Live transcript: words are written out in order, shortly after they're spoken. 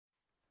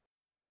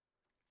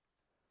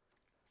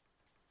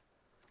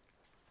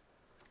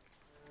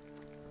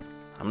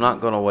I'm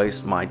not going to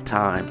waste my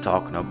time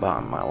talking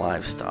about my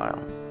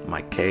lifestyle,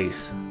 my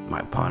case,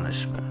 my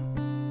punishment.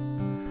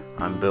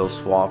 I'm Bill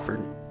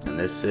Swafford, and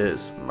this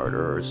is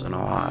Murderers in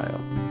Ohio.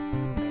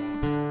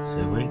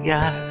 So we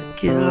got a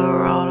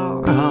killer on a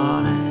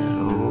run in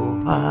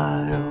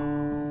Ohio.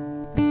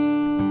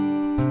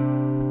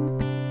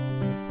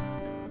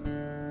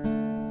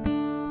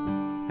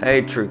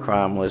 Hey, true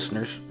crime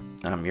listeners.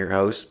 I'm your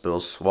host, Bill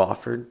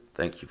Swafford.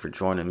 Thank you for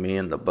joining me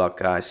in the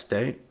Buckeye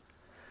State.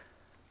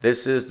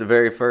 This is the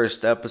very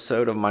first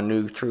episode of my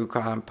new true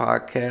crime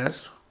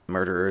podcast,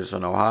 Murderers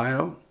in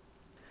Ohio.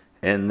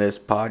 In this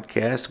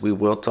podcast, we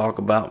will talk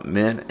about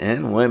men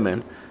and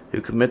women who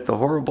commit the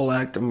horrible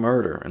act of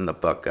murder in the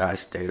Buckeye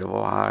State of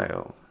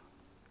Ohio.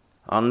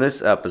 On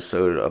this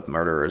episode of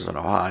Murderers in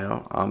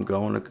Ohio, I'm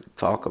going to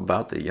talk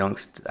about the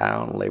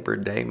Youngstown Labor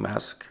Day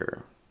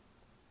Massacre.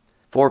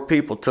 4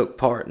 people took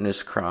part in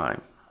this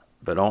crime,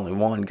 but only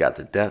one got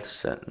the death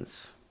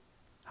sentence.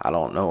 I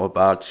don't know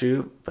about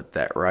you, but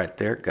that right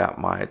there got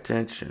my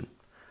attention.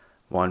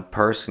 One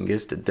person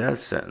gets the death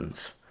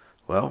sentence.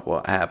 Well,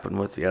 what happened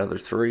with the other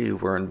 3 who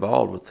were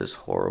involved with this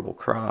horrible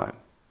crime?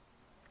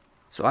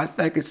 So I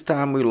think it's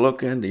time we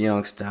look into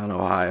Youngstown,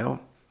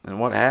 Ohio, and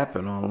what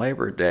happened on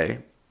Labor Day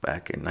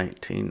back in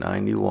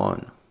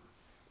 1991.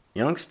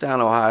 Youngstown,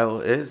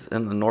 Ohio is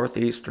in the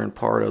northeastern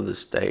part of the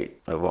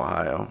state of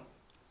Ohio.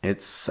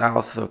 It's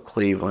south of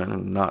Cleveland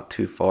and not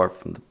too far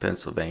from the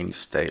Pennsylvania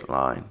state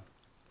line.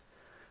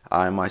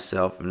 I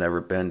myself have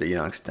never been to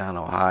Youngstown,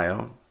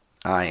 Ohio.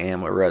 I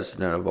am a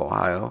resident of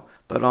Ohio,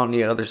 but on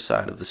the other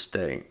side of the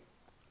state.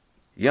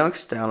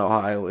 Youngstown,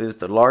 Ohio is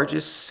the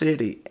largest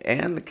city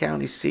and the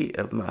county seat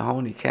of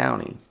Mahoney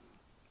County.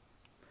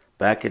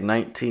 Back in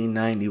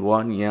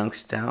 1991,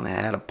 Youngstown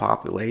had a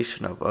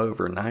population of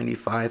over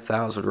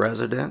 95,000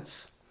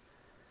 residents.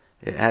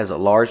 It has a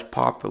large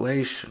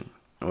population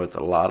with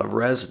a lot of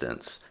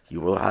residents.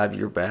 You will have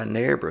your bad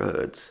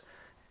neighborhoods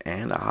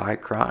and a high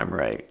crime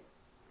rate.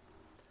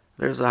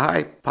 There's a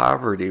high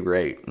poverty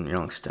rate in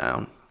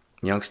Youngstown.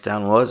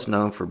 Youngstown was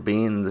known for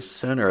being the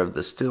center of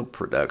the steel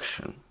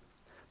production,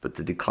 but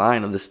the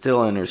decline of the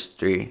steel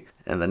industry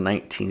in the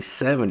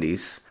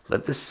 1970s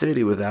left the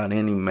city without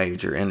any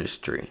major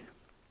industry.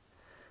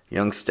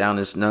 Youngstown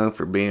is known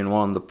for being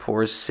one of the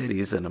poorest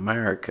cities in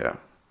America.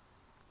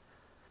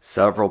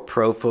 Several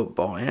pro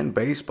football and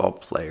baseball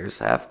players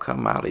have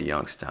come out of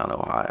Youngstown,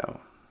 Ohio.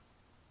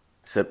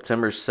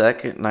 September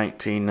 2nd,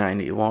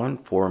 1991,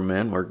 4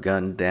 men were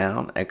gunned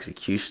down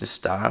execution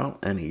style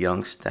in a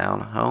Youngstown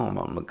home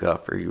on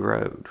McGuffrey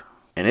Road,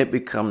 and it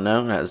became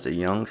known as the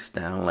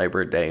Youngstown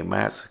Labor Day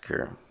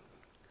Massacre.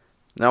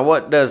 Now,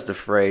 what does the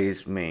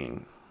phrase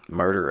mean,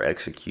 murder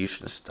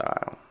execution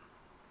style?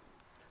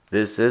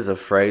 This is a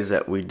phrase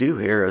that we do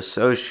hear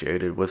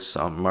associated with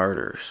some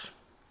murders.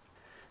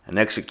 An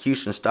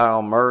execution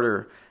style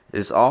murder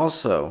is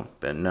also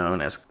been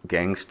known as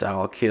gang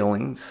style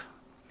killings.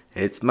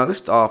 It's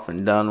most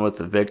often done with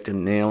the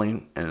victim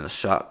kneeling and a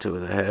shot to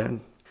the head.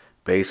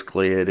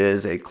 Basically, it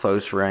is a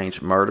close-range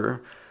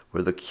murder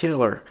where the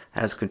killer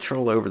has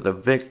control over the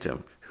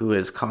victim who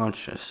is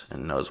conscious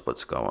and knows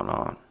what's going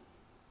on.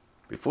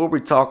 Before we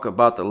talk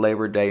about the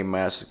Labor Day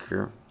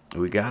Massacre,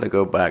 we got to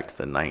go back to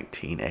the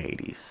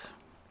 1980s.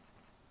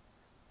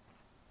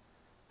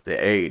 The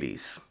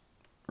 80s.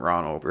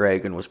 Ronald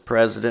Reagan was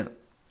president.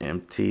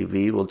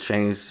 MTV will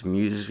change the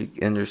music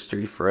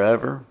industry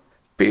forever.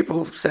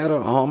 People sat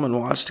at home and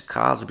watched The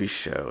Cosby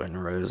Show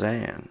and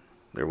Roseanne.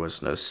 There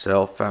was no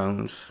cell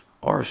phones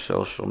or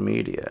social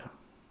media.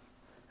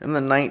 In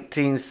the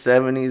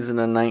 1970s and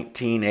the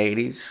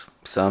 1980s,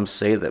 some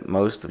say that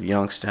most of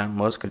Youngstown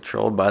was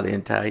controlled by the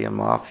Italian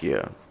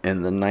Mafia.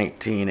 In the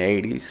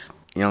 1980s,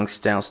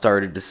 Youngstown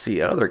started to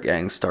see other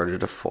gangs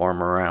started to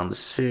form around the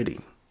city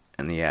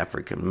in the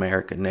African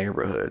American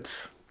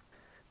neighborhoods.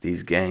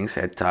 These gangs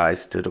had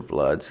ties to the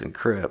Bloods and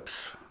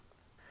Crips.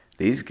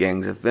 These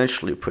gangs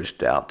eventually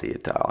pushed out the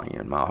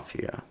Italian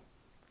Mafia,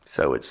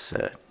 so it's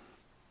said.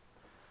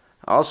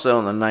 Also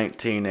in the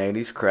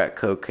 1980s, crack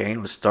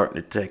cocaine was starting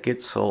to take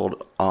its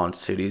hold on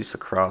cities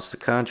across the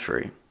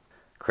country.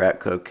 Crack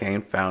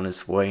cocaine found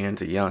its way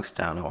into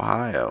Youngstown,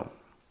 Ohio.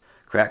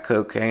 Crack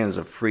cocaine is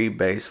a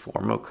free-base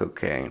form of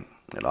cocaine.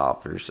 It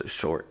offers a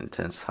short,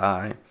 intense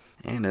high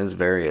and is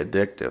very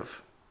addictive.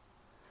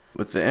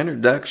 With the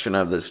introduction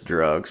of this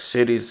drug,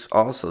 cities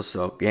also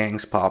saw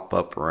gangs pop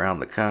up around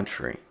the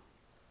country.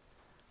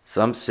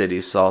 Some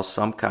cities saw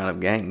some kind of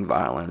gang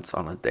violence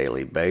on a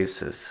daily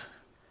basis.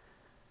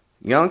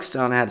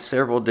 Youngstown had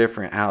several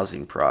different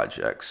housing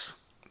projects.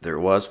 There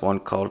was one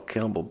called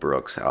Kimball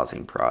Brooks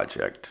Housing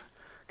Project.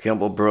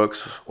 Kimball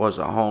Brooks was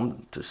a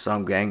home to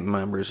some gang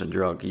members and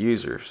drug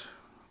users.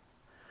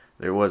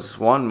 There was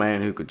one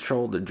man who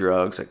controlled the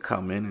drugs that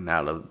come in and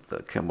out of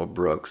the Kimball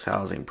Brooks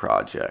Housing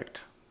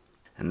Project,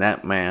 and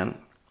that man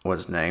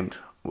was named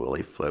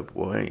Willie Flip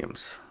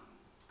Williams.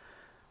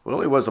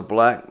 Willie was a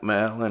black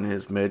male in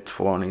his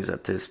mid-20s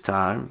at this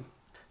time.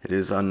 It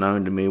is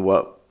unknown to me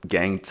what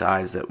gang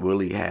ties that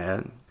Willie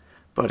had,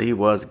 but he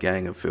was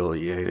gang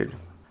affiliated.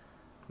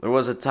 There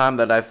was a time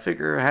that I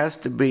figure has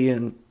to be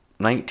in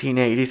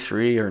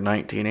 1983 or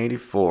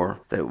 1984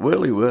 that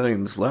Willie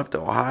Williams left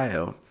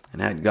Ohio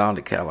and had gone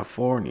to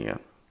California.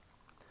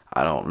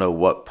 I don't know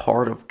what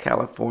part of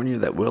California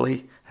that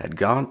Willie had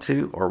gone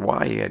to or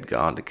why he had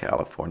gone to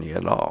California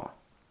at all.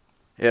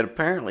 It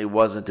apparently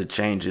wasn't to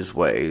change his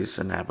ways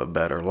and have a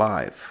better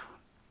life.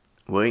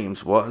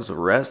 Williams was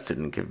arrested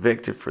and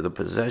convicted for the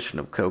possession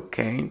of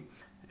cocaine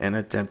and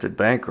attempted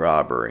bank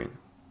robbery.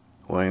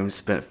 Williams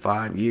spent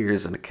 5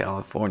 years in a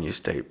California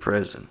state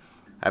prison.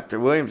 After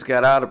Williams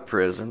got out of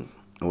prison,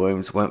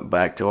 Williams went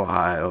back to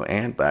Ohio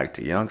and back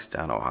to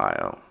Youngstown,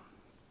 Ohio.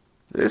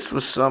 This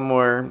was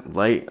somewhere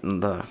late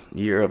in the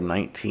year of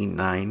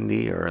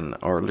 1990 or in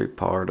the early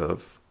part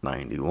of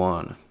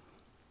 91.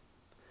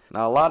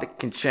 Now, a lot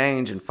can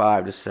change in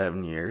 5 to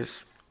 7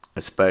 years,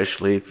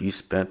 especially if you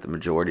spent the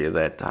majority of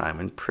that time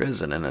in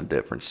prison in a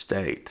different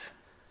state.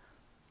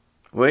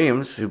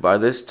 Williams, who by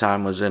this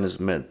time was in his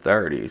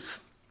mid-30s,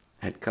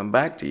 had come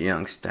back to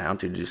Youngstown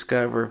to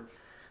discover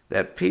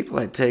that people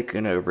had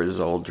taken over his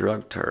old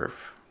drug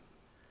turf.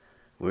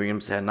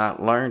 Williams had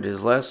not learned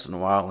his lesson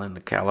while in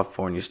the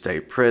California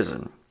State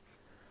Prison.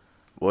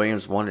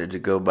 Williams wanted to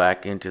go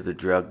back into the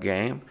drug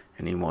game,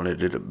 and he wanted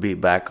to be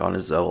back on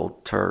his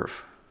old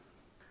turf.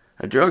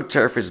 A drug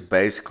turf is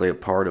basically a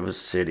part of a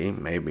city,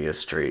 maybe a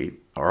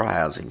street or a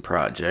housing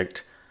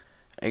project.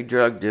 A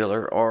drug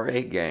dealer or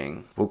a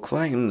gang will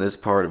claim this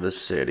part of a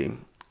city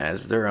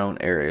as their own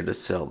area to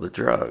sell the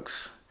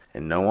drugs,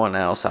 and no one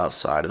else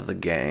outside of the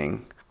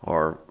gang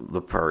or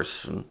the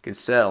person can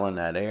sell in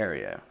that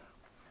area.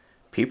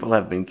 People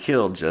have been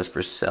killed just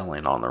for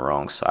selling on the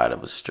wrong side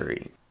of a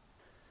street.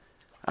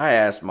 I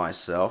asked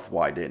myself,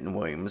 why didn't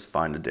Williams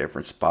find a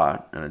different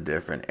spot in a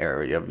different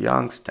area of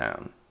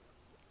Youngstown?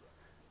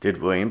 Did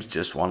Williams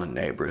just want a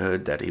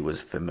neighborhood that he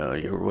was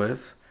familiar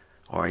with,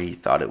 or he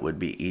thought it would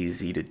be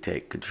easy to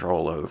take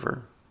control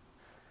over?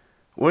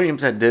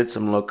 Williams had did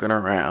some looking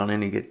around,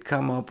 and he had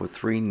come up with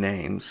 3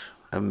 names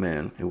of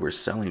men who were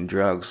selling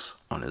drugs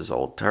on his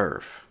old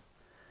turf.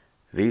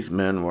 These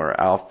men were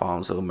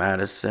Alfonso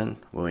Madison,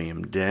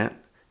 William Dent,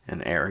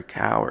 and Eric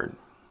Howard.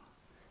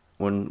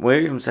 When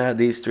Williams had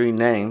these 3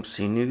 names,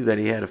 he knew that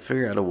he had to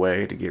figure out a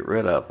way to get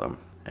rid of them.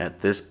 At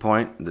this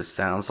point, this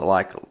sounds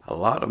like a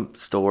lot of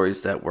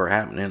stories that were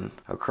happening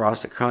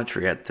across the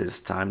country at this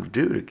time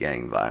due to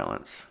gang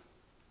violence.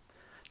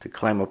 To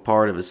claim a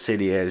part of a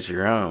city as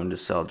your own to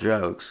sell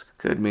drugs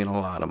could mean a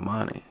lot of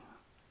money.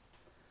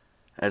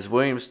 As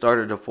Williams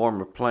started to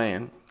form a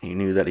plan, he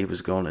knew that he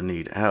was going to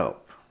need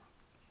help.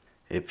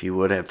 If he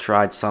would have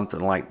tried something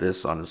like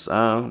this on his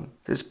own,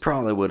 this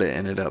probably would have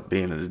ended up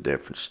being a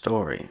different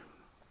story.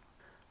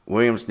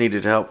 Williams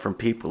needed help from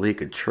people he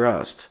could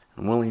trust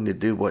and willing to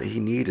do what he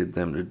needed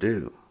them to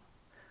do.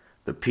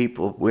 The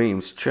people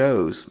Williams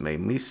chose made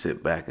me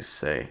sit back and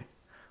say,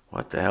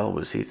 what the hell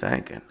was he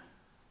thinking?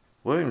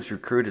 Williams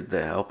recruited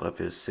the help of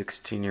his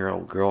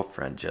 16-year-old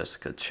girlfriend,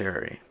 Jessica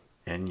Cherry.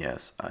 And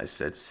yes, I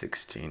said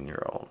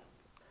 16-year-old.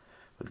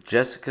 With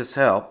Jessica's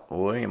help,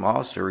 William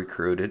also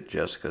recruited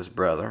Jessica's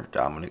brother,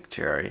 Dominic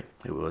Cherry,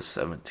 who was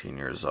 17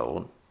 years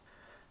old,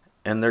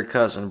 and their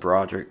cousin,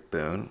 Broderick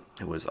Boone,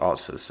 who was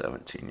also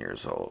 17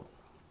 years old.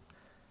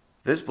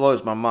 This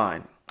blows my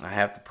mind. I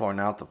have to point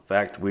out the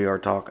fact we are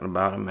talking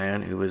about a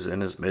man who is in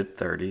his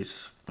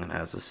mid-30s and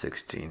has a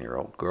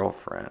 16-year-old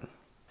girlfriend.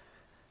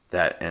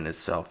 That in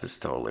itself is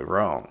totally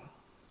wrong.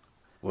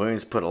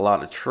 Williams put a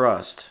lot of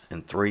trust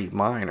in 3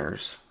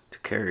 minors to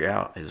carry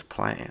out his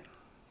plan.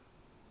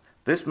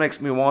 This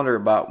makes me wonder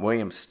about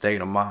Williams'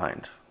 state of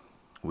mind.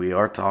 We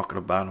are talking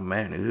about a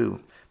man who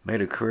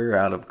made a career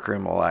out of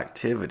criminal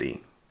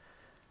activity.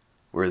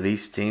 Were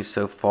these teens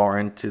so far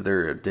into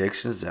their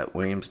addictions that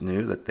Williams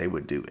knew that they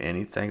would do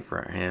anything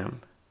for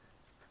him?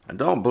 I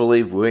don't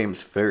believe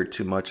Williams feared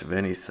too much of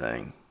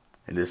anything.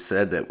 It is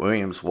said that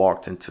Williams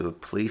walked into a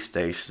police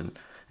station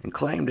and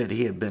claimed that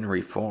he had been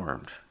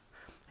reformed.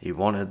 He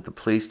wanted the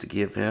police to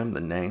give him the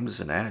names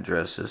and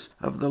addresses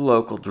of the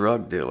local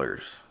drug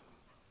dealers.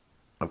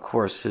 Of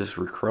course, his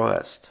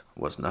request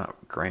was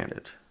not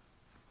granted.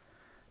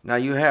 Now,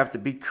 you have to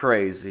be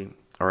crazy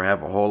or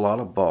have a whole lot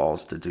of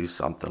balls to do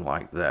something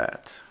like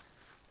that.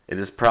 It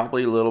is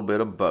probably a little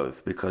bit of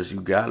both, because you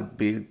got to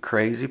be a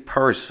crazy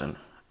person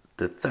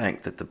to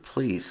think that the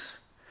police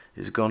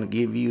is going to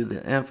give you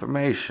the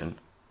information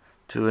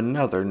to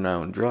another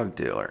known drug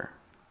dealer,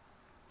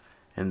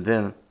 and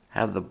then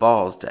have the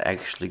balls to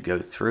actually go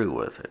through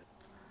with it.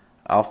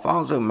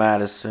 Alfonso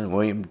Madison,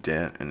 William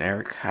Dent, and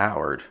Eric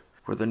Howard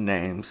were the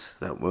names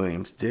that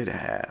Williams did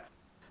have.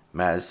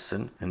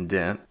 Madison and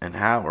Dent and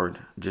Howard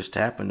just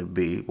happened to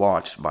be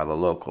watched by the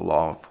local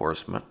law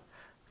enforcement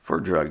for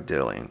drug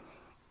dealing.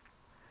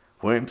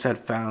 Williams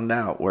had found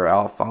out where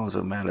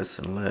Alfonso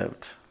Madison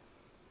lived.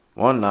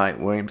 One night,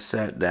 Williams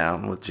sat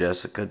down with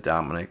Jessica,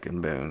 Dominic,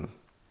 and Boone.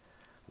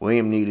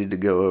 William needed to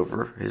go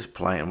over his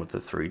plan with the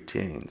 3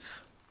 teens.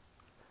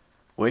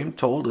 William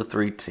told the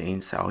 3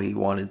 teens how he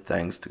wanted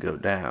things to go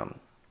down.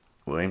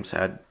 Williams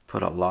had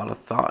put a lot of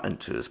thought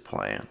into his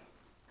plan.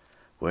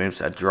 Williams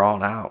had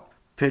drawn out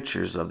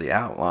pictures of the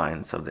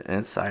outlines of the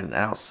inside and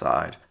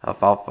outside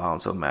of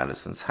Alfonso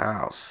Madison's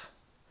house.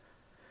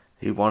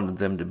 He wanted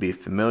them to be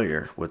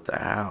familiar with the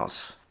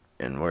house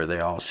and where they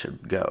all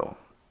should go.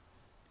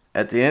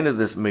 At the end of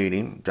this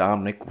meeting,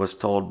 Dominic was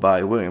told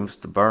by Williams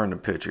to burn the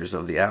pictures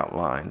of the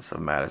outlines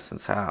of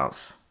Madison's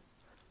house.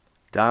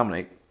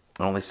 Dominic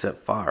only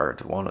set fire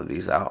to one of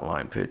these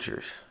outline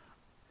pictures.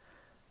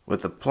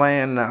 With the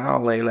plan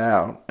now laid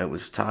out, it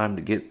was time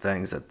to get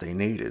things that they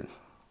needed.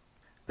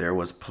 There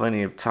was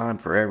plenty of time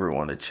for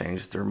everyone to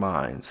change their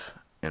minds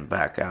and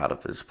back out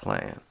of his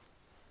plan.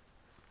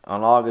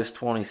 On August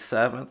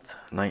 27th,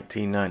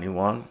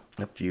 1991,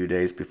 a few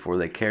days before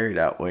they carried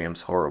out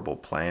Williams' horrible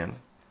plan,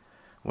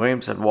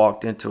 Williams had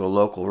walked into a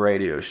local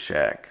Radio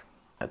Shack.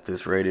 At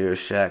this Radio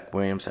Shack,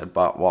 Williams had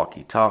bought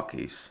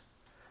walkie-talkies.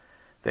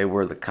 They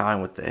were the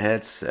kind with the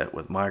headset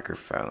with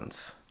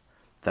microphones.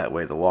 That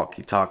way the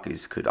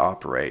walkie-talkies could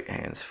operate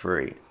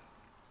hands-free.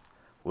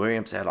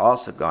 Williams had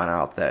also gone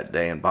out that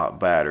day and bought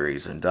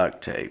batteries and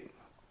duct tape.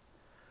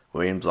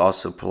 Williams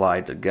also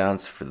supplied the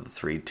guns for the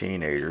three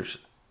teenagers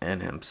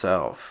and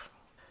himself.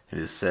 It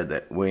is said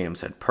that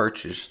Williams had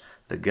purchased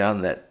the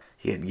gun that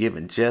he had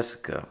given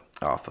Jessica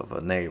off of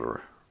a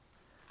neighbor.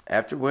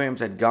 After Williams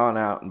had gone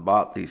out and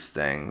bought these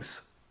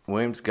things,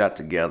 Williams got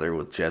together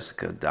with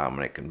Jessica,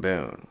 Dominic, and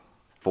Boone.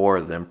 4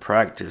 of them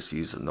practiced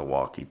using the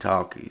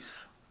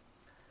walkie-talkies.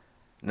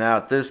 Now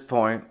at this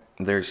point,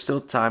 there's still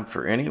time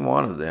for any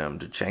one of them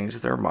to change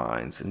their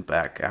minds and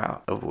back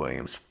out of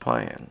Williams'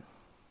 plan.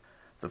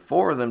 The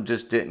 4 of them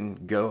just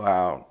didn't go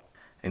out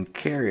and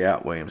carry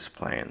out Williams'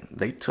 plan.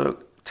 They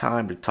took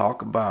time to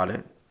talk about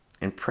it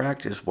and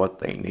practice what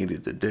they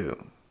needed to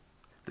do.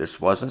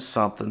 This wasn't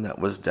something that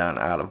was done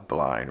out of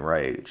blind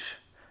rage.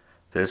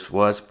 This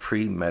was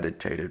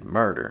premeditated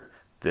murder.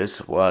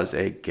 This was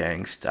a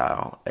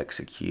gang-style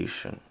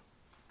execution.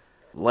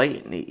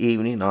 Late in the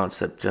evening on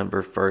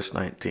September 1st,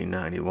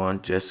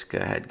 1991,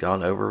 Jessica had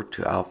gone over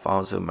to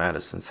Alfonso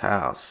Madison's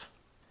house.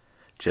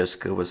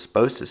 Jessica was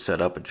supposed to set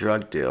up a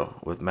drug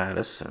deal with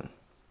Madison.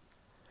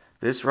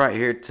 This right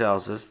here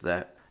tells us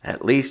that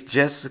at least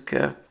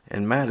Jessica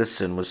and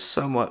Madison was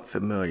somewhat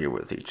familiar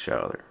with each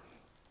other.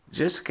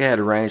 Jessica had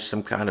arranged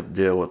some kind of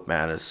deal with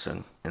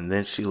Madison, and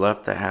then she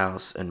left the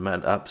house and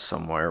met up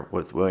somewhere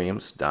with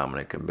Williams,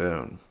 Dominic, and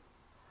Boone.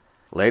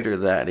 Later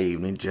that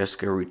evening,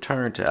 Jessica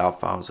returned to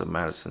Alfonso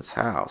Madison's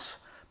house,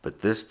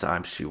 but this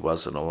time she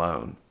wasn't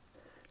alone.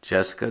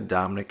 Jessica,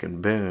 Dominic,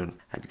 and Boone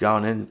had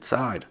gone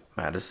inside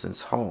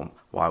Madison's home,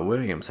 while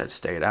Williams had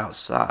stayed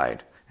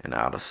outside and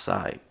out of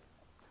sight.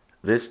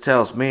 This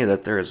tells me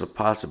that there is a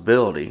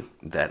possibility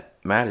that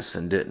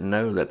Madison didn't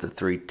know that the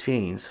 3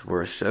 teens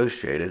were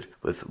associated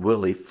with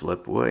Willie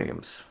Flip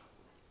Williams.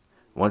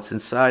 Once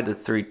inside, the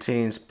 3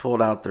 teens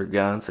pulled out their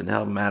guns and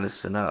held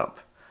Madison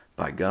up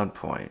by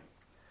gunpoint.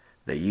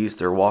 They used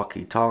their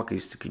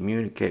walkie-talkies to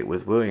communicate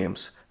with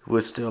Williams, who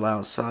was still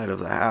outside of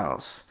the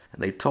house,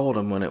 and they told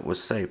him when it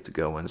was safe to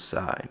go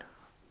inside.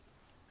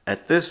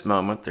 At this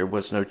moment, there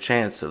was no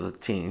chance of the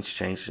teens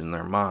changing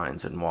their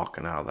minds and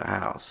walking out of the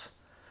house.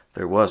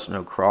 There was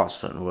no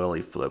crossing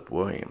Willie Flip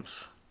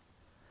Williams.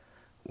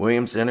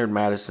 Williams entered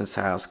Madison's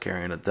house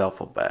carrying a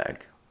duffel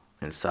bag.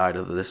 Inside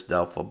of this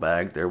duffel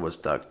bag, there was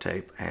duct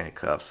tape,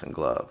 handcuffs, and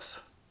gloves.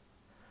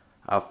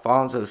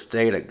 Alfonso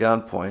stayed at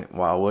gunpoint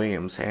while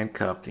Williams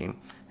handcuffed him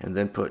and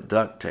then put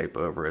duct tape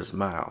over his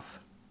mouth.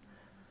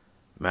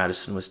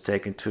 Madison was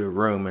taken to a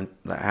room in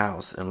the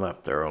house and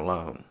left there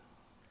alone.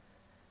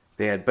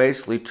 They had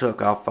basically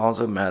took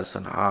Alfonso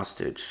Madison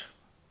hostage.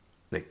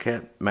 They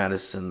kept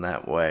Madison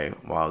that way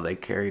while they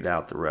carried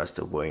out the rest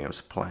of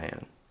Williams'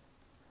 plan.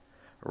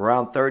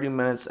 Around 30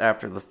 minutes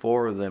after the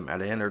 4 of them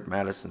had entered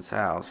Madison's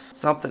house,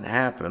 something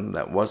happened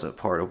that wasn't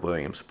part of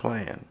Williams'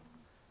 plan.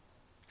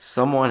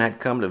 Someone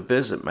had come to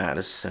visit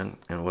Madison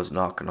and was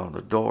knocking on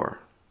the door.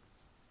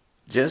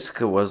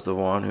 Jessica was the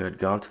one who had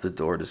gone to the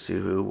door to see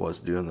who was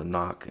doing the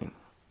knocking.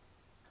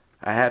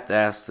 I have to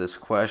ask this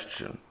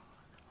question.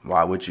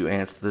 Why would you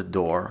answer the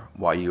door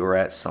while you are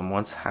at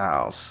someone's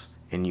house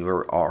and you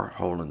are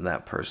holding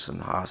that person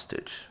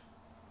hostage?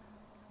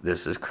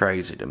 This is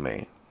crazy to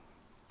me.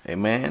 A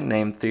man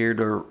named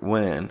Theodore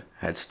Wynn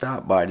had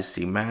stopped by to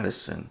see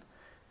Madison.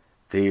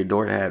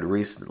 Theodore had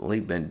recently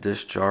been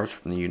discharged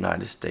from the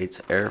United States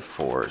Air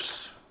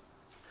Force.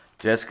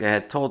 Jessica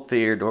had told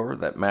Theodore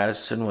that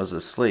Madison was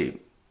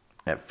asleep.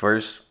 At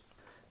first,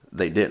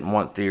 they didn't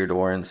want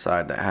Theodore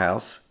inside the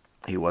house.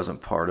 He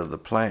wasn't part of the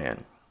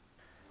plan.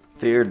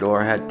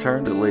 Theodore had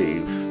turned to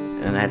leave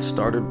and had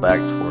started back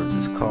towards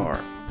his car.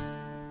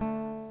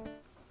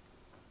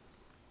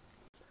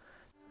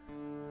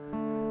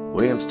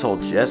 Williams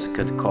told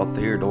Jessica to call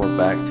Theodore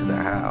back to the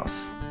house.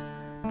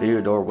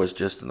 Theodore was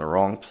just in the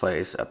wrong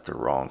place at the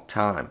wrong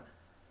time.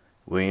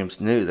 Williams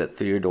knew that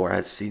Theodore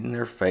had seen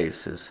their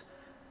faces,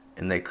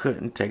 and they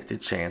couldn't take the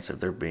chance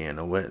of there being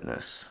a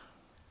witness.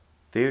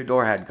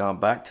 Theodore had gone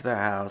back to the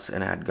house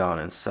and had gone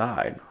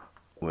inside.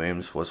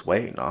 Williams was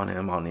waiting on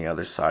him on the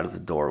other side of the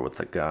door with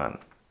a gun.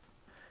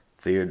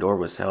 Theodore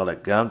was held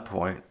at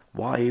gunpoint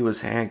while he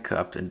was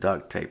handcuffed and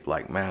duct taped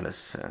like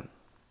Madison.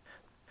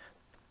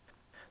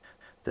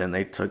 Then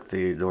they took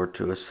Theodore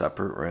to a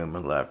separate room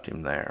and left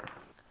him there.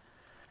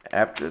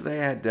 After they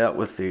had dealt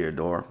with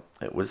Theodore,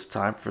 it was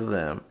time for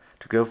them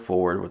to go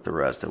forward with the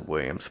rest of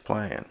William's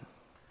plan.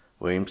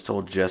 Williams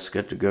told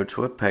Jessica to go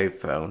to a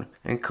payphone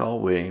and call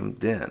William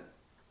Dent.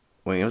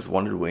 Williams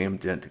wanted William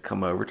Dent to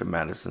come over to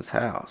Madison's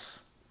house.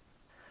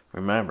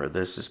 Remember,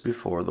 this is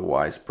before the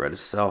widespread of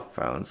cell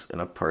phones,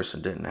 and a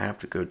person didn't have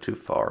to go too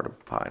far to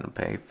find a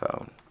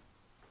payphone.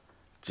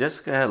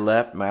 Jessica had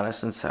left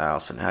Madison's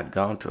house and had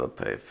gone to a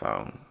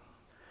payphone.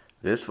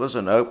 This was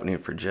an opening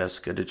for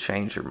Jessica to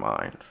change her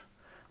mind.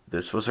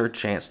 This was her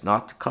chance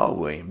not to call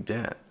William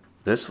Dent.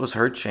 This was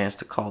her chance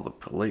to call the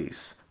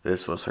police.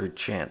 This was her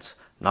chance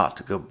not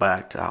to go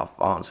back to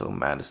Alfonso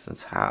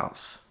Madison's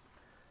house.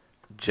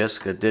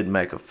 Jessica did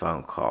make a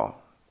phone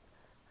call,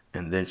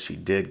 and then she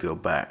did go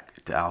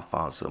back to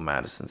Alfonso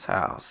Madison's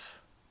house.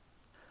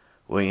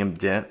 William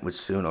Dent would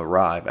soon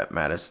arrive at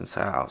Madison's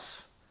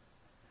house.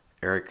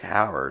 Eric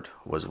Howard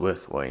was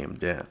with William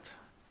Dent.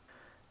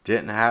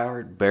 Dent and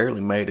Howard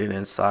barely made it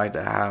inside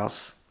the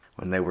house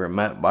when they were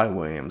met by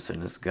Williams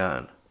and his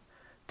gun.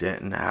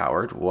 Dent and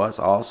Howard was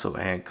also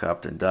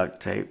handcuffed and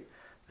duct taped,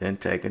 then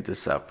taken to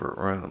separate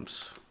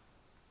rooms.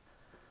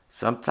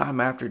 Sometime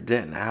after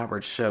Dent and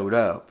Howard showed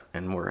up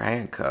and were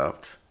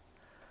handcuffed,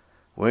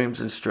 Williams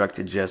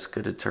instructed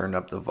Jessica to turn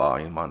up the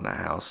volume on the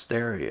house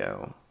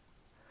stereo.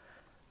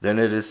 Then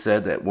it is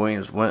said that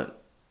Williams went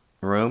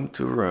room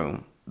to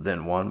room,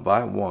 then one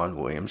by one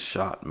Williams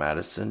shot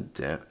Madison,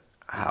 Dent,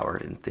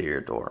 Howard, and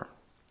Theodore.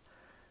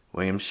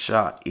 Williams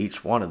shot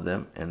each one of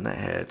them in the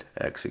head,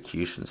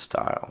 execution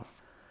style.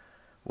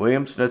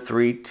 Williams and the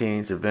three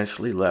teens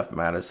eventually left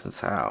Madison's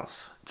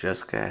house.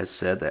 Jessica has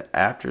said that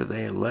after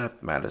they had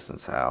left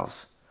Madison's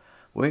house,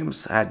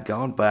 Williams had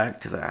gone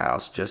back to the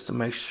house just to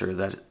make sure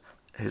that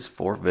his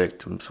 4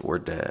 victims were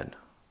dead.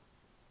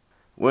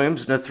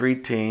 Williams and the 3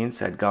 teens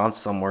had gone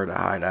somewhere to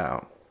hide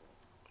out.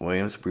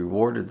 Williams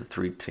rewarded the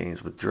 3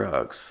 teens with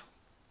drugs.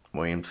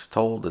 Williams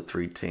told the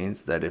 3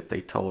 teens that if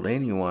they told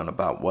anyone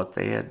about what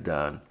they had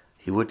done,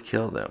 he would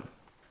kill them.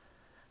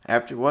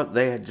 After what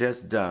they had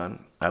just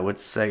done, I would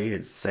say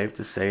it's safe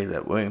to say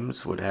that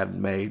Williams would have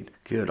made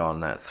good on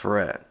that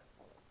threat.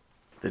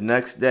 The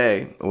next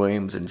day,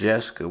 Williams and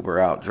Jessica were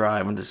out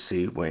driving to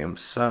see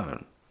Williams'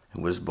 son,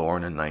 who was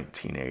born in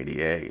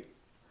 1988.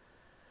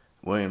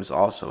 Williams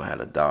also had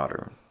a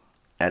daughter.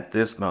 At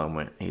this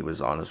moment, he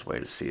was on his way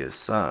to see his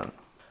son.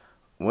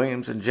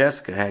 Williams and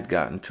Jessica had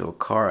gotten into a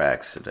car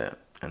accident.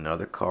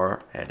 Another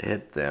car had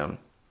hit them,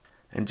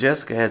 and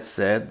Jessica had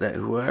said that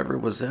whoever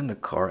was in the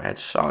car had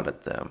shot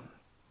at them.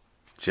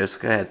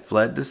 Jessica had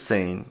fled the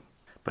scene,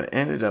 but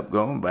ended up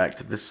going back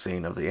to the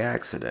scene of the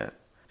accident.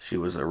 She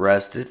was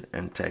arrested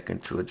and taken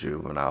to a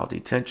juvenile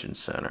detention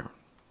center.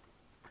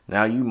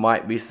 Now you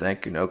might be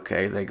thinking,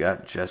 okay, they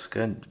got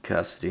Jessica in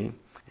custody,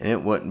 and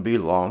it wouldn't be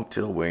long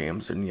till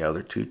Williams and the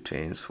other 2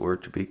 teens were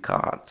to be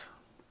caught.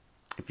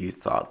 If you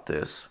thought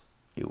this,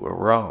 you were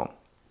wrong.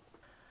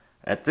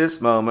 At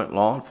this moment,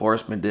 law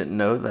enforcement didn't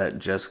know that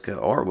Jessica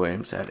or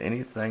Williams had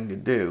anything to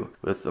do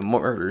with the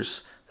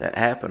murders that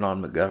happened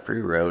on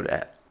McGuffrey Road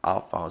at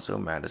Alfonso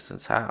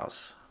Madison's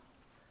house.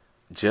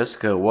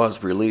 Jessica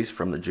was released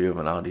from the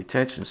juvenile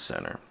detention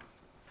center.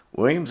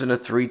 Williams and the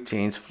 3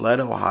 teens fled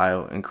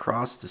Ohio and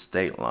crossed the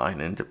state line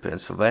into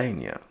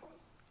Pennsylvania.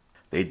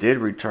 They did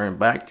return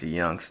back to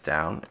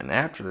Youngstown, and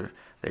after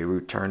they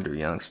returned to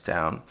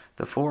Youngstown,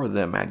 the 4 of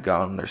them had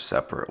gone their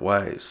separate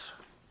ways.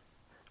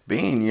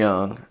 Being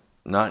young,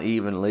 not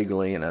even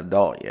legally an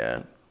adult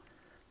yet,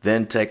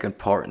 then taking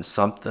part in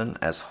something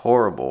as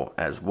horrible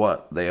as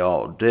what they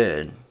all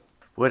did,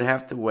 would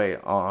have to weigh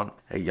on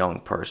a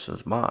young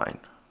person's mind.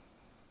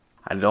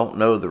 I don't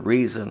know the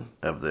reason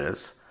of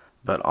this,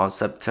 but on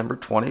September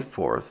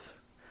 24th,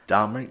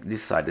 Dominic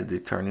decided to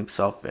turn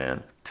himself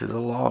in to the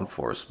law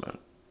enforcement.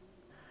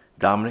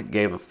 Dominic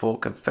gave a full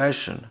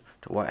confession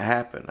to what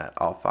happened at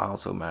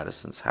Alfonso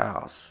Madison's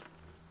house.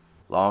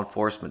 Law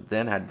enforcement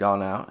then had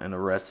gone out and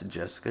arrested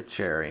Jessica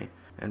Cherry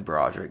and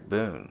Broderick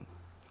Boone.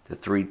 The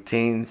 3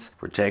 teens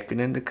were taken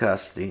into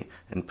custody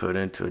and put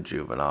into a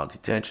juvenile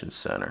detention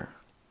center.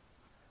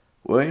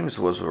 Williams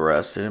was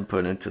arrested and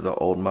put into the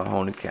Old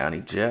Mahoney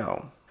County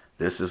Jail.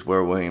 This is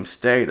where Williams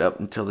stayed up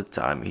until the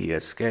time he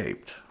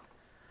escaped.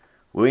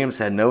 Williams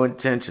had no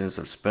intentions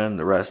of spending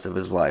the rest of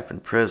his life in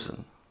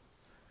prison.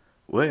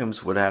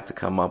 Williams would have to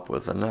come up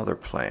with another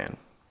plan.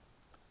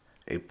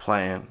 A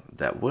plan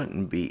that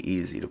wouldn't be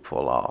easy to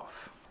pull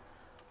off.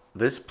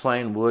 This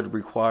plan would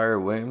require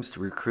Williams to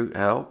recruit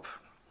help.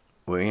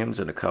 Williams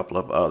and a couple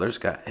of others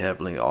got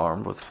heavily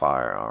armed with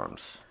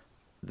firearms.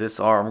 This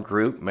armed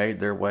group made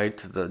their way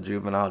to the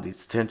juvenile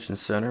detention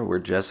center where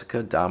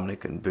Jessica,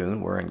 Dominic, and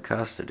Boone were in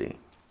custody.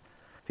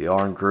 The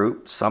armed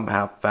group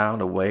somehow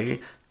found a way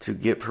to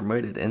get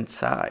permitted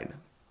inside,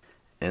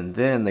 and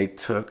then they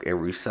took a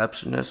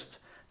receptionist and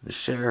the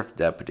sheriff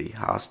deputy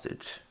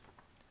hostage.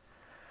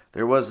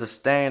 There was a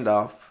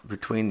standoff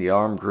between the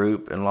armed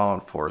group and law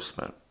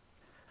enforcement.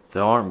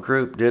 The armed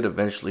group did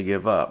eventually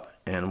give up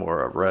and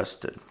were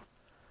arrested.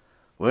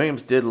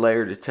 Williams did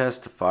later to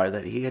testify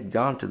that he had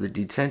gone to the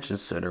detention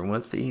center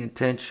with the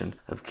intention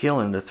of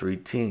killing the 3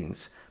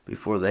 teens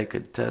before they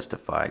could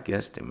testify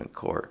against him in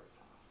court.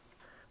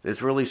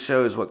 This really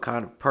shows what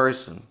kind of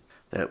person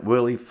that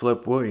Willie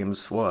Flip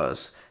Williams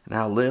was and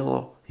how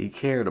little he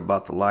cared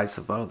about the lives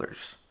of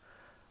others.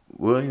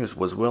 Williams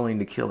was willing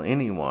to kill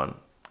anyone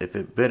if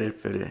it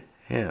benefited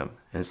him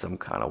in some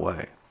kind of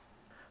way.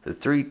 The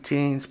 3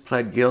 teens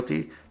pled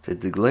guilty to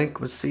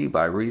delinquency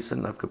by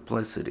reason of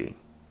complicity.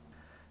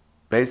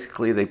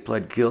 Basically, they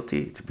pled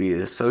guilty to be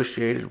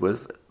associated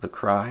with the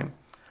crime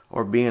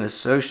or being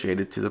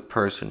associated to the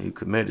person who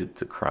committed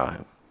the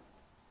crime.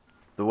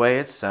 The way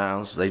it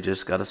sounds, they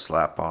just got a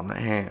slap on the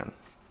hand.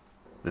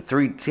 The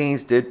 3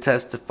 teens did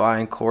testify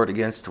in court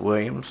against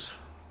Williams.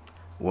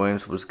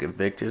 Williams was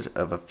convicted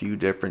of a few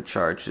different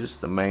charges.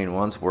 The main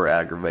ones were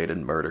aggravated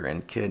murder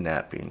and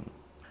kidnapping.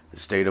 The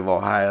state of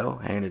Ohio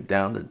handed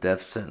down the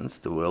death sentence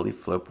to Willie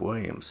Flip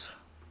Williams.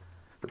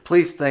 The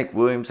police think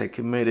Williams had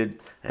committed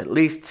at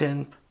least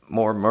 10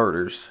 more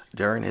murders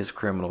during his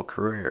criminal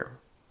career.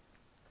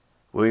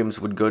 Williams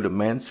would go to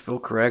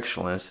Mansfield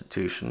Correctional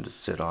Institution to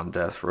sit on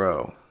death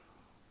row.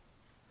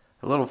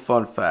 A little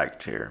fun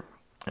fact here.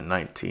 In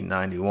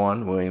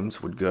 1991,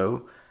 Williams would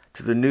go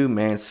to the new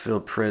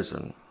Mansfield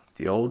prison.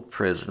 The old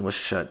prison was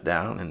shut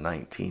down in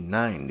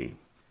 1990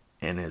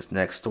 and is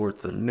next door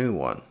to the new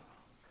one.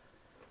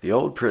 The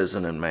old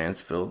prison in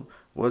Mansfield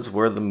was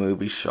where the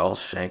movie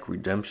Shawshank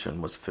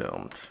Redemption was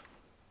filmed.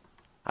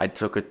 I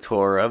took a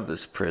tour of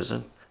this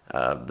prison.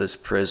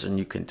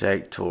 You can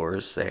take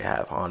tours. They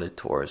have haunted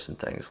tours and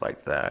things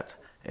like that.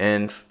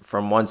 And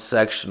from one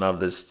section of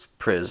this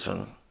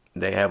prison,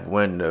 they have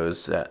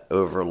windows that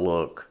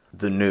overlook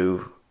the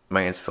new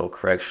Mansfield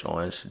Correctional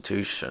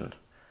Institution.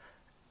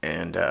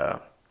 And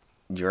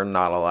you're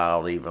not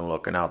allowed even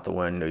looking out the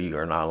window.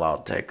 You're not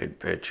allowed taking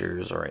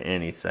pictures or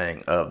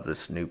anything of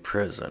this new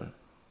prison.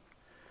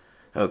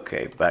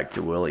 Okay, back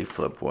to Willie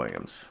Flip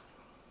Williams.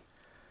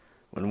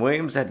 When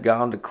Williams had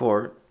gone to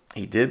court,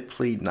 he did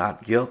plead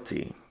not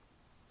guilty,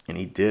 and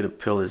he did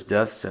appeal his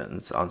death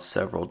sentence on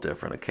several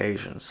different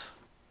occasions.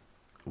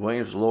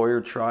 Williams' lawyer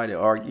tried to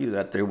argue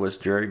that there was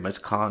jury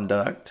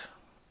misconduct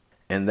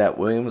and that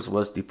Williams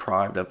was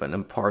deprived of an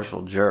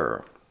impartial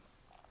juror.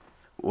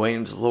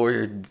 Williams'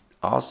 lawyer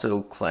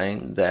also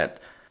claimed that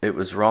it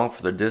was wrong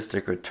for the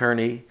district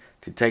attorney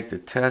to take the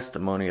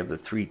testimony of the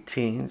 3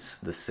 teens,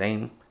 the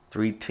same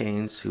 3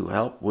 teens who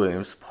helped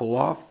Williams pull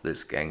off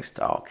this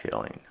gang-style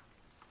killing.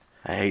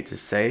 I hate to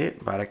say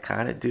it, but I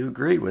kind of do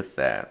agree with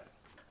that.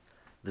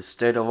 The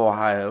state of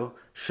Ohio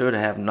should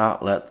have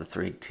not let the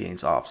 3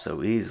 teens off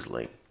so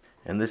easily,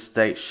 and the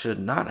state should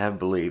not have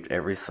believed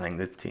everything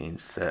the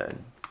teens said.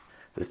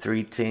 The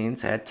 3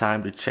 teens had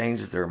time to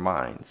change their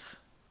minds.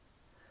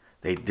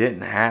 They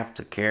didn't have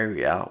to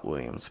carry out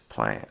Williams'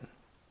 plan.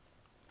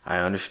 I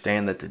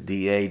understand that the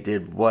DA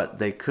did what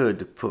they could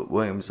to put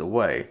Williams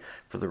away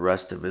for the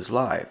rest of his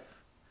life.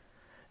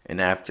 And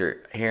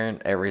after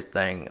hearing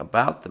everything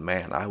about the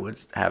man, I would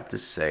have to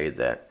say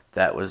that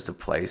that was the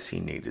place he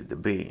needed to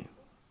be.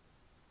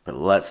 But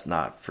let's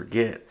not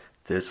forget,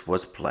 this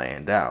was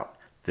planned out.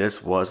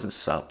 This wasn't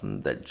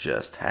something that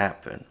just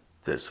happened.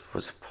 This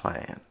was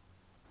planned.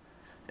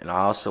 And I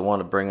also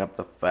want to bring up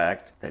the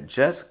fact that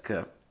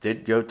Jessica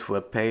did go to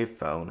a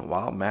payphone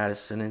while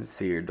Madison and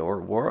Theodore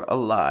were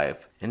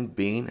alive and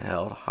being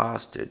held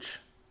hostage.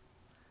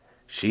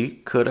 She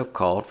could have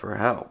called for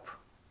help.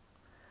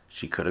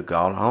 She could have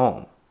gone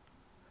home,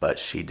 but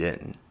she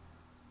didn't.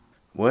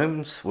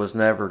 Williams was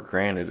never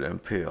granted an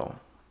appeal.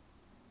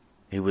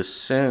 He was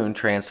soon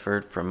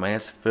transferred from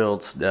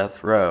Mansfield's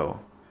death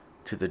row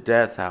to the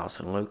death house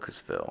in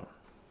Lucasville.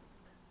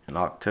 On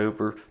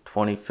October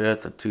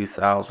 25th of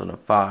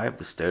 2005,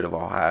 the state of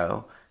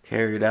Ohio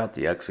carried out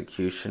the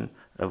execution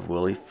of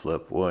Willie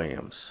Flip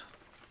Williams.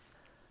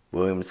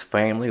 Williams'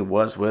 family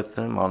was with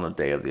him on the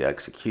day of the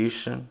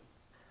execution,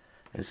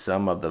 and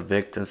some of the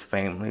victims'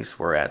 families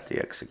were at the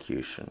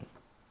execution.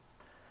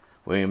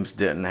 Williams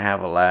didn't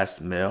have a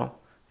last meal.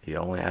 He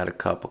only had a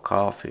cup of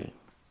coffee.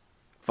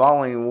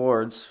 Following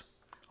words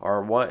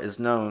are what is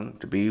known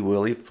to be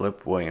Willie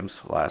Flip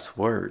Williams' last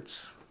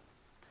words.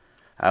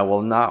 I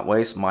will not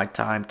waste my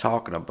time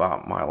talking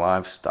about my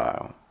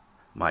lifestyle,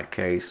 my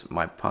case,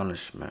 my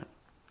punishment.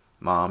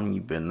 Mom,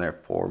 you've been there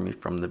for me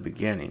from the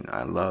beginning.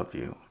 I love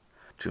you.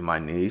 To my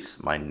niece,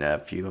 my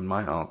nephew, and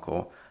my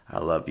uncle, I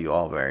love you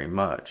all very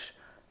much.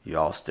 You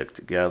all stick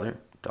together.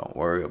 Don't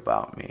worry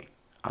about me.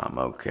 I'm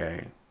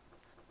okay.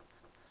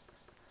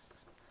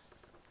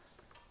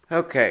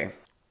 Okay,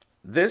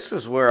 this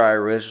is where I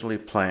originally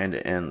planned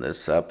to end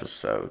this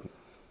episode.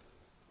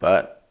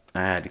 But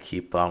I had to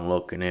keep on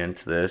looking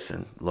into this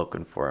and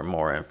looking for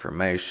more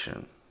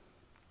information.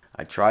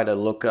 I tried to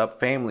look up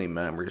family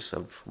members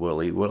of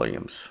Willie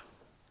Williams.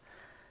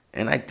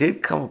 And I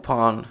did come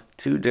upon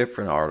 2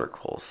 different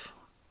articles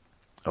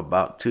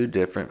about 2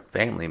 different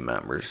family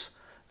members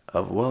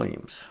of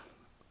Williams.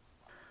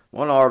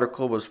 One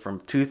article was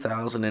from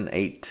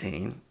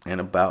 2018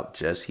 and about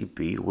Jesse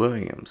B.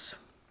 Williams,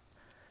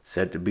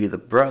 said to be the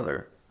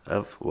brother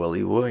of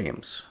Willie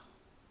Williams.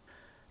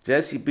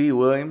 Jesse B.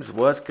 Williams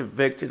was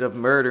convicted of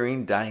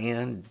murdering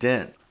Diane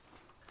Dent.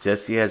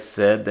 Jesse has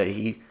said that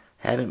he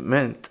hadn't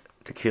meant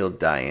to kill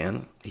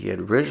Diane. He had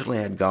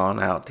originally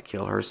gone out to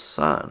kill her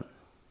son.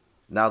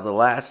 Now the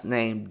last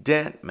name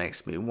Dent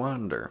makes me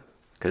wonder,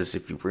 because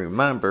if you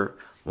remember,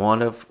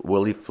 one of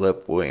Willie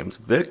Flip Williams'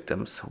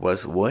 victims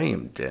was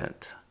William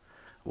Dent.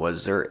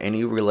 Was there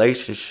any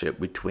relationship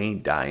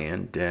between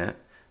Diane Dent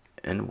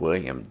and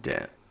William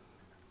Dent?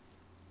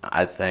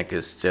 I think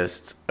it's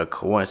just a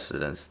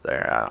coincidence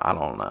there. I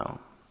don't know.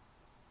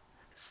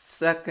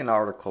 Second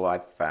article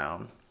I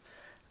found,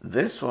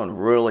 this one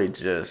really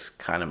just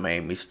kind of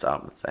made me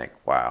stop and think,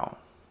 wow,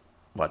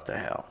 what the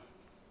hell?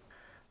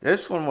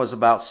 This one was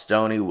about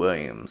Stoney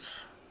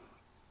Williams,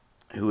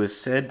 who is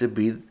said to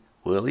be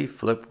Willie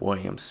Flip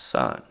Williams'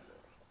 son.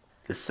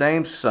 The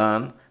same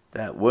son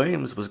that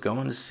Williams was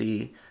going to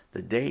see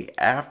the day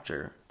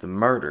after the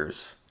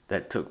murders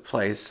that took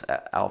place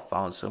at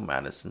Alfonso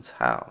Madison's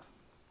house.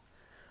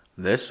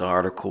 This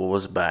article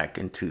was back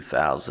in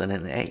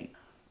 2008.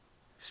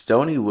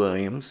 Stoney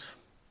Williams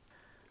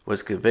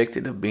was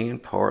convicted of being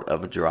part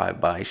of a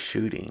drive-by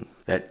shooting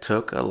that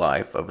took the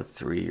life of a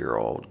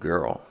 3-year-old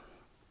girl.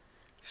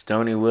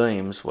 Stoney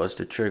Williams was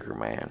the trigger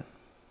man.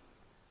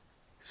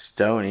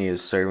 Stoney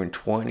is serving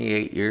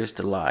 28 years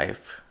to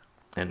life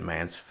in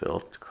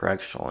Mansfield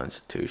Correctional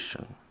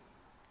Institution,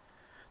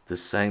 the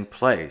same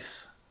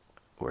place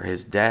where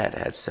his dad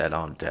had sat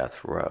on death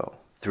row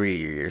 3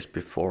 years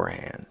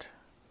beforehand.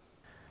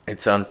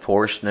 It's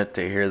unfortunate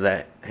to hear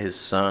that his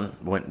son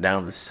went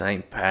down the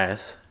same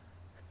path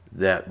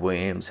that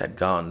Williams had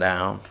gone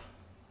down.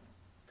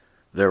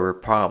 There were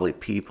probably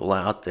people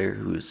out there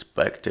who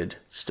expected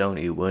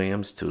Stoney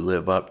Williams to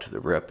live up to the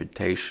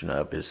reputation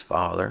of his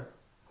father,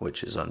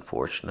 which is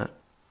unfortunate.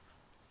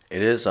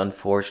 It is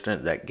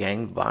unfortunate that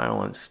gang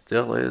violence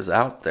still is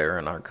out there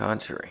in our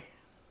country.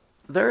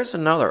 There's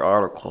another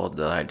article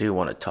that I do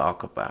want to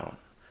talk about,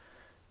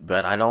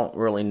 but I don't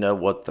really know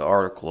what the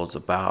article is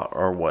about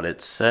or what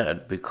it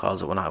said,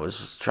 because when I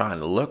was trying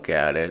to look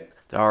at it,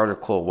 the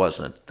article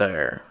wasn't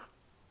there.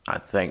 I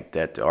think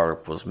that the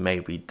article was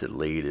maybe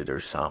deleted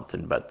or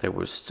something, but there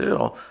was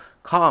still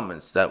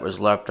comments that was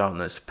left on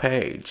this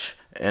page.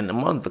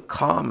 And one of the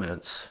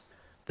comments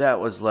that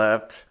was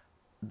left,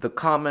 the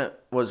comment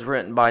was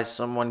written by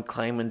someone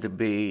claiming to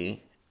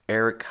be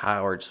Eric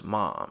Howard's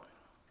mom.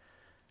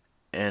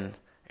 And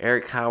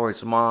Eric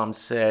Howard's mom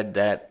said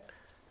that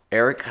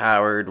Eric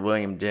Howard,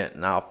 William Dent,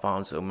 and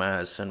Alfonso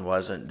Madison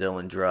wasn't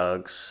dealing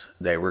drugs.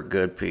 They were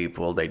good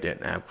people. They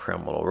didn't have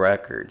criminal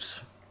records.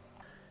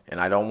 And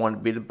I don't want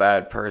to be the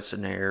bad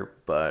person here,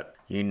 but,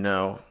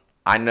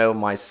 I know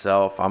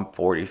myself. I'm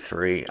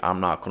 43. I'm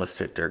not going to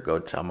sit there and go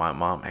tell my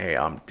mom, hey,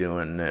 I'm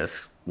doing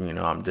this.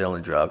 I'm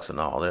dealing drugs and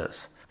all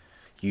this.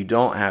 You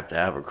don't have to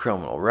have a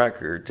criminal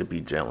record to be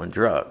dealing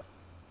drugs.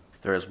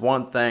 There's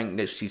one thing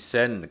that she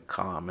said in the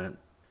comment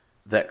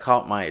that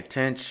caught my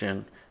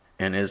attention,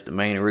 and is the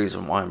main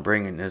reason why I'm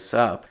bringing this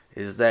up,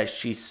 is that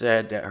she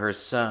said that her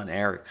son,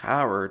 Eric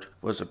Howard,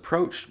 was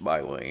approached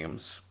by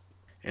Williams,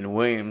 and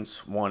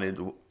Williams wanted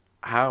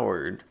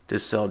Howard to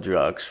sell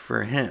drugs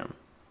for him.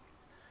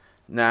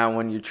 Now,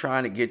 when you're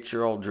trying to get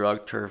your old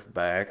drug turf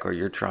back, or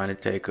you're trying to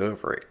take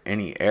over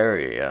any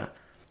area,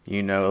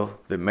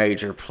 the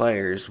major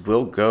players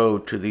will go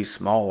to these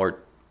smaller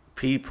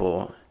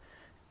people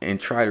and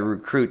try to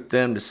recruit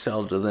them to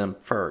sell to them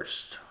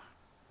first.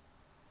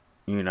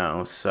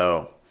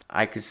 So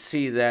I could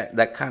see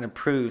that kind of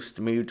proves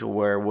to me to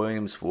where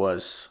Williams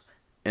was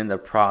in the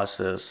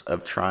process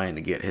of trying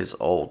to get his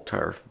old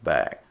turf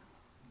back.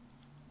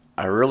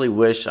 I really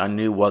wish I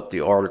knew what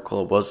the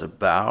article was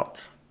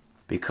about,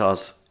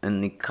 because in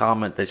the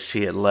comment that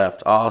she had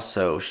left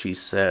also, she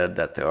said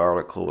that the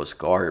article was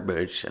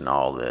garbage and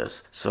all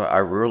this. So I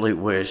really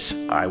wish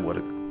I would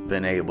have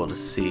been able to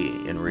see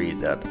and read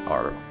that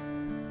article.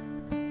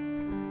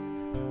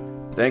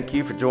 Thank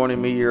you for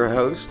joining me, your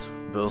host,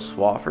 Bill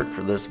Swafford,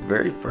 for this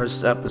very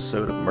first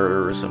episode of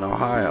Murderers in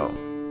Ohio.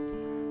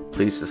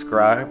 Please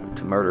subscribe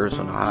to Murderers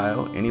in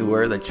Ohio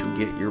anywhere that you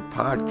get your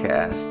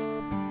podcast,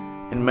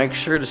 and make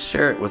sure to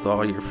share it with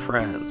all your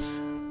friends.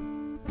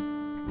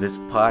 This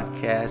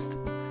podcast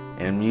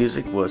and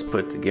music was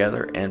put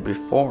together and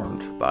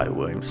performed by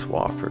William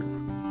Swafford.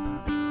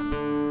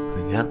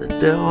 We got the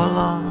devil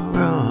on the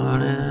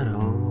run and